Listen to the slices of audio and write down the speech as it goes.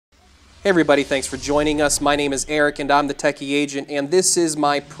Hey everybody, thanks for joining us. My name is Eric and I'm the Techy agent, and this is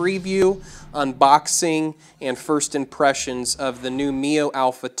my preview, unboxing, and first impressions of the new Mio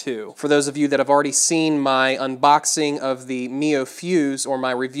Alpha 2. For those of you that have already seen my unboxing of the Mio Fuse, or my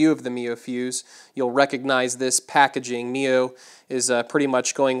review of the Mio Fuse, you'll recognize this packaging. Mio is pretty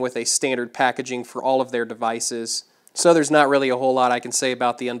much going with a standard packaging for all of their devices. So there's not really a whole lot I can say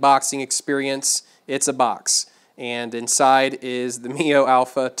about the unboxing experience. It's a box. And inside is the Mio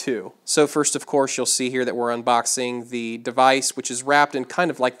Alpha 2. So first, of course, you'll see here that we're unboxing the device, which is wrapped in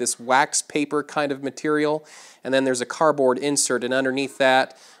kind of like this wax paper kind of material. And then there's a cardboard insert, and underneath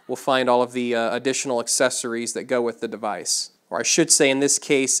that we'll find all of the additional accessories that go with the device. Or I should say, in this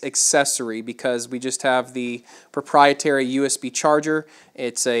case, accessory, because we just have the proprietary USB charger.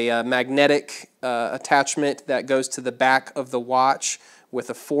 It's a magnetic attachment that goes to the back of the watch with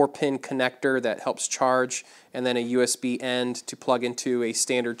a 4-pin connector that helps charge, and then a USB end to plug into a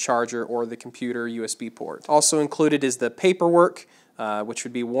standard charger or the computer USB port. Also included is the paperwork, which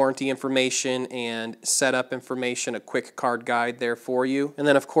would be warranty information and setup information, a quick card guide there for you. And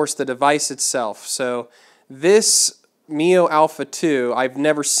then of course the device itself. So this Mio Alpha 2, I've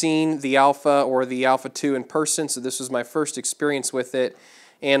never seen the Alpha or the Alpha 2 in person, so this was my first experience with it.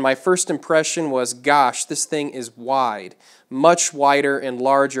 And my first impression was, gosh, this thing is wide. Much wider and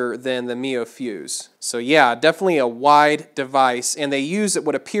larger than the Mio Fuse. So yeah, definitely a wide device, and they use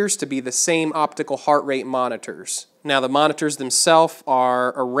what appears to be the same optical heart rate monitors. Now the monitors themselves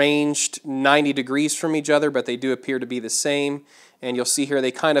are arranged 90 degrees from each other, but they do appear to be the same. And you'll see here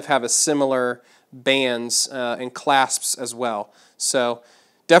they kind of have a similar bands and clasps as well. So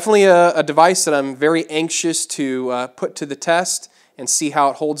definitely a device that I'm very anxious to put to the test and see how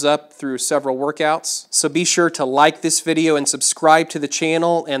it holds up through several workouts. So be sure to like this video and subscribe to the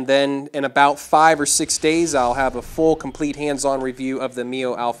channel, and then in about 5 or 6 days I'll have a full, complete hands-on review of the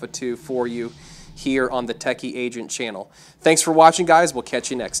Mio Alpha 2 for you here on the Techy Agent channel. Thanks for watching, guys. We'll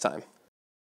catch you next time.